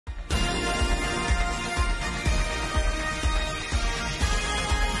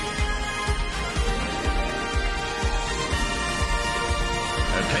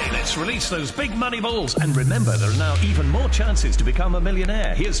Let's release those big money balls. And remember, there are now even more chances to become a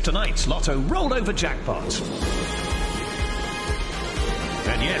millionaire. Here's tonight's Lotto rollover jackpot.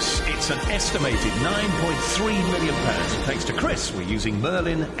 And yes, it's an estimated £9.3 million. Thanks to Chris, we're using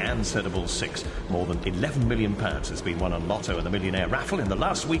Merlin and Sedable 6. More than £11 million has been won on Lotto and the Millionaire raffle in the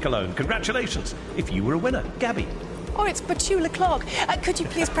last week alone. Congratulations, if you were a winner. Gabby. Oh, it's Petula Clark. Could you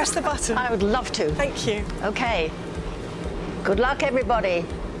please press the button? I would love to. Thank you. OK. Good luck, everybody.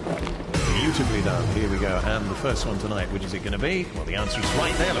 Beautifully done. Here we go. And the first one tonight, which is it going to be? Well, the answer is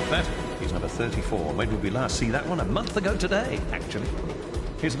right there. Look at that. He's number 34. When did we last see that one? A month ago today, actually.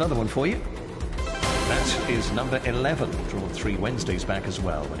 Here's another one for you. That is number 11, drawn 3 Wednesdays back as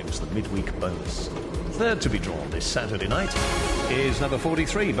well, when it was the midweek bonus. Third to be drawn this Saturday night is number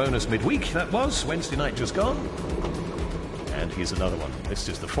 43, bonus midweek. That was Wednesday night just gone. And here's another one. This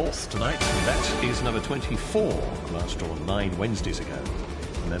is the fourth tonight. That is number 24, last drawn 9 Wednesdays ago.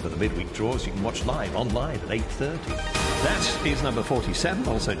 Remember, the midweek draws you can watch live online at 8:30. That is number 47,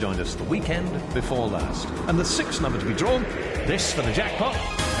 also joined us the weekend before last. And the sixth number to be drawn, this for the jackpot,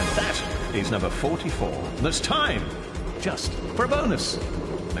 and that is number 44. And there's time just for a bonus.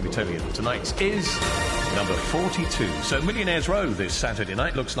 Let me tell you, tonight's is number 42. So Millionaires Row this Saturday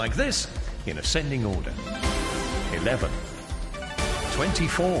night looks like this, in ascending order. 11,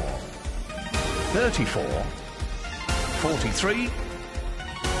 24, 34, 43,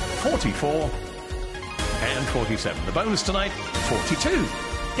 44 and 47. The bonus tonight, 42.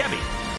 Gabby.